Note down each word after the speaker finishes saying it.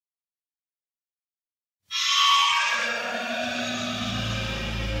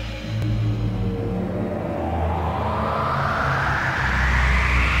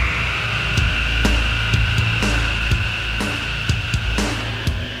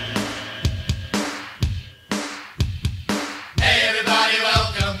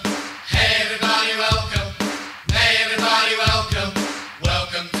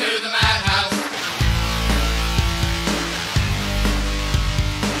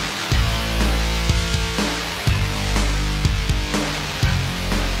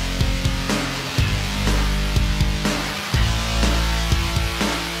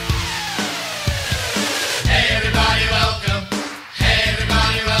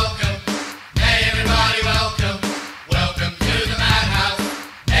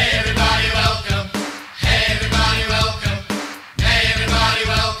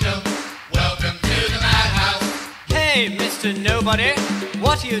nobody.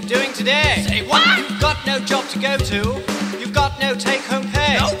 What are you doing today? Say what? You've got no job to go to. You've got no take-home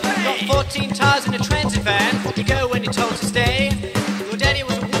pay. No pay. You've got 14 tires in a transit van. You go when you're told to stay. Your daddy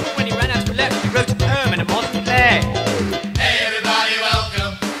was a woman when he ran out to left. He wrote a poem in a modern play. Hey everybody,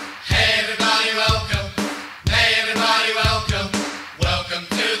 welcome. Hey everybody, welcome. Hey everybody, welcome. Welcome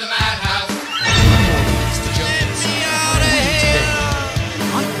to the Madhouse. Get me out of here!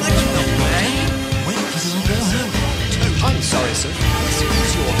 I'd like to know when can I go home? Oh, I'm sorry, sir. This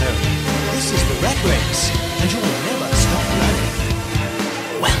is your home. This is the rat race, and you'll never stop running.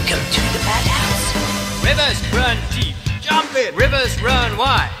 Welcome to the Madhouse. Rivers run deep. Jump it! Rivers run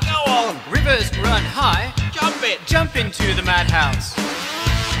wide. Go on! Rivers run high. Jump it! Jump into the madhouse.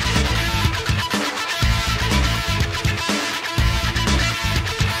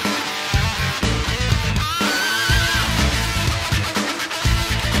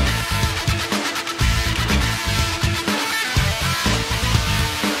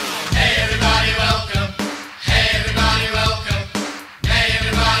 Hey everybody, welcome. Hey everybody, welcome. Hey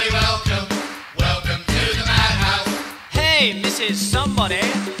everybody, welcome. Welcome to the Madhouse. Hey, Mrs. Somebody,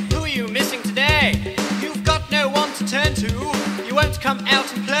 who are you missing today? You've got no one to turn to. You won't come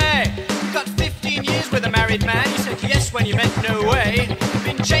out and play. You've got 15 years with a married man. You said yes when you meant no way. You've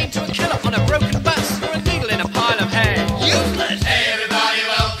been chained to a killer on a broken bus. You're a needle in a pile of hay. Useless! Hey everybody,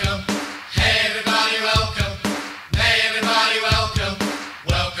 welcome. Hey everybody, welcome. Hey everybody, welcome.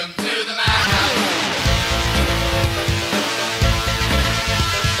 Welcome to the Madhouse.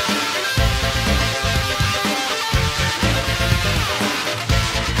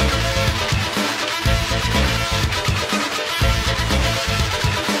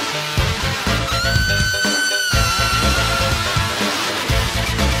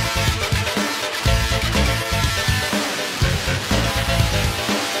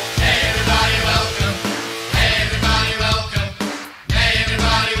 Hey everybody, welcome. Hey everybody, welcome. Hey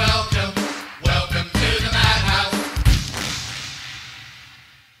everybody, welcome. Welcome to the Madhouse.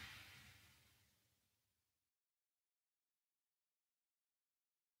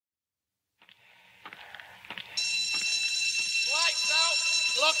 Lights out!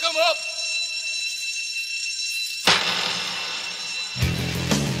 Lock 'em up!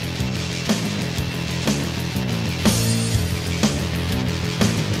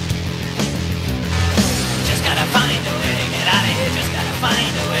 Just gotta find a way to get out of here. Just gotta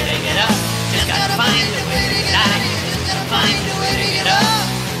find a way to get up. Just gotta find a way to get out of here. Just gotta find a way to get up.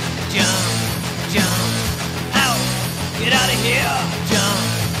 Jump, jump, out. Get out of here. Jump,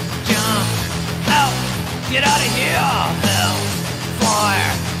 jump, out. Get out of here. Hell,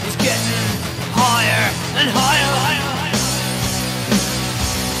 fire is getting higher and higher.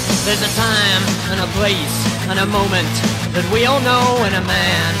 There's a time and a place and a moment that we all know, and a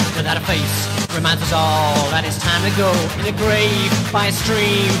man without a face reminds us all that it's time to go in a grave, by a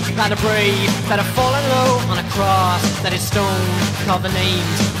stream, by the brave that have fallen low on a cross that is stone, carved the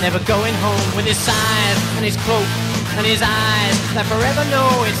names, never going home, with his scythe and his cloak and his eyes that forever know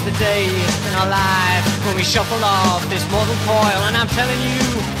it's the day in our life when we shuffle off this mortal coil. And I'm telling you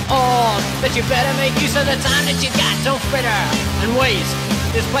all that you better make use of the time that you got. Don't fritter and waste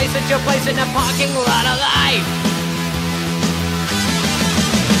this place that you're placing a parking lot of life.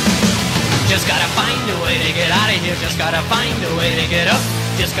 Just gotta find a way to get out of here. Just gotta find a way to get up.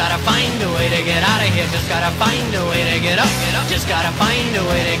 Just gotta find a way to get out of here. Just gotta find a way to get up. Just gotta find a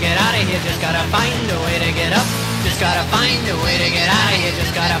way to get out of here. Just gotta find a way to get up. Just gotta find a way to get out of here.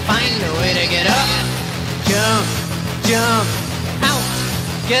 Just gotta find a way to get up. Jump, jump, out.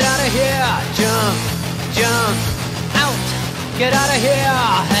 Get out of here. Jump, jump, out. Get out of here.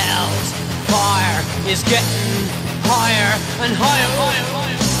 Hell's fire is getting higher and higher, higher,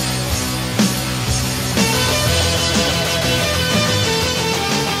 higher.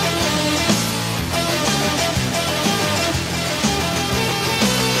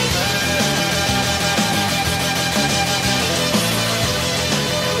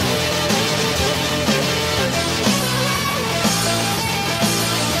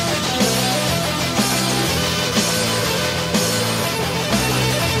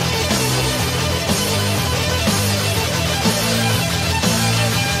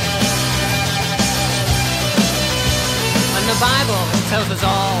 The Bible tells us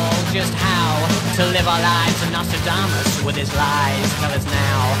all just how to live our lives, and Nostradamus with his lies tell us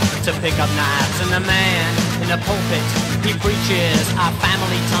now to pick up knives. And the man in the pulpit. He preaches our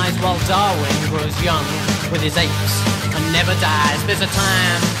family ties while Darwin grows young with his apes and never dies. There's a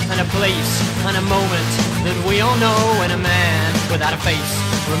time and a place and a moment that we all know when a man without a face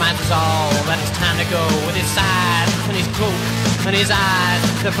reminds us all that it's time to go, with his side and his cloak and his eyes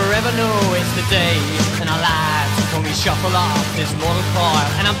that forever know it's the day in our lives when we shuffle off this mortal coil.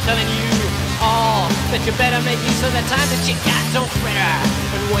 And I'm telling you all that you better make use of the time that you got. Don't fritter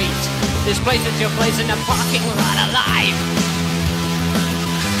and wait. This place is your place in the parking lot of life.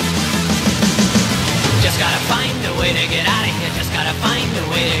 Just gotta find a way to get out of here. Just gotta find a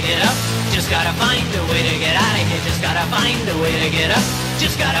way to get up. Just gotta find a way to get out of here. Just gotta find a way to get up.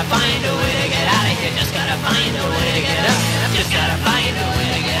 Just gotta find a way to get out of here. Just gotta find a way to get up. Just gotta find a way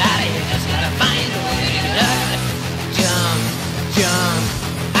to get out of here. Just gotta find a way to get up. Jump, jump,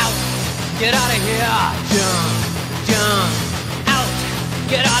 out. Get out of here. Jump, jump, out.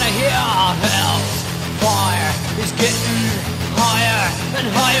 Get out of here. Hell's fire is getting higher and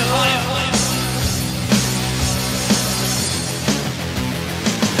higher, higher, higher.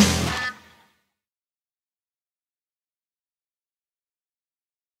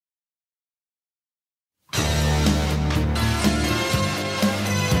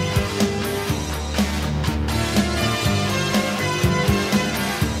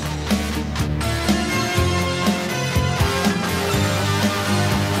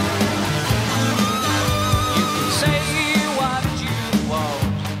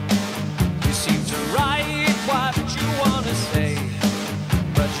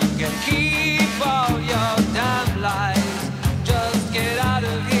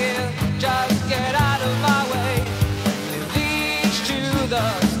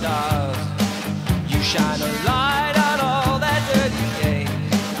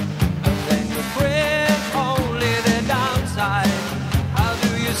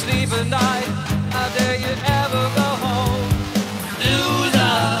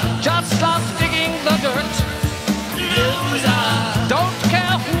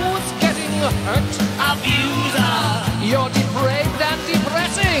 You're depraved and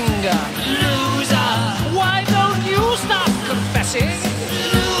depressing.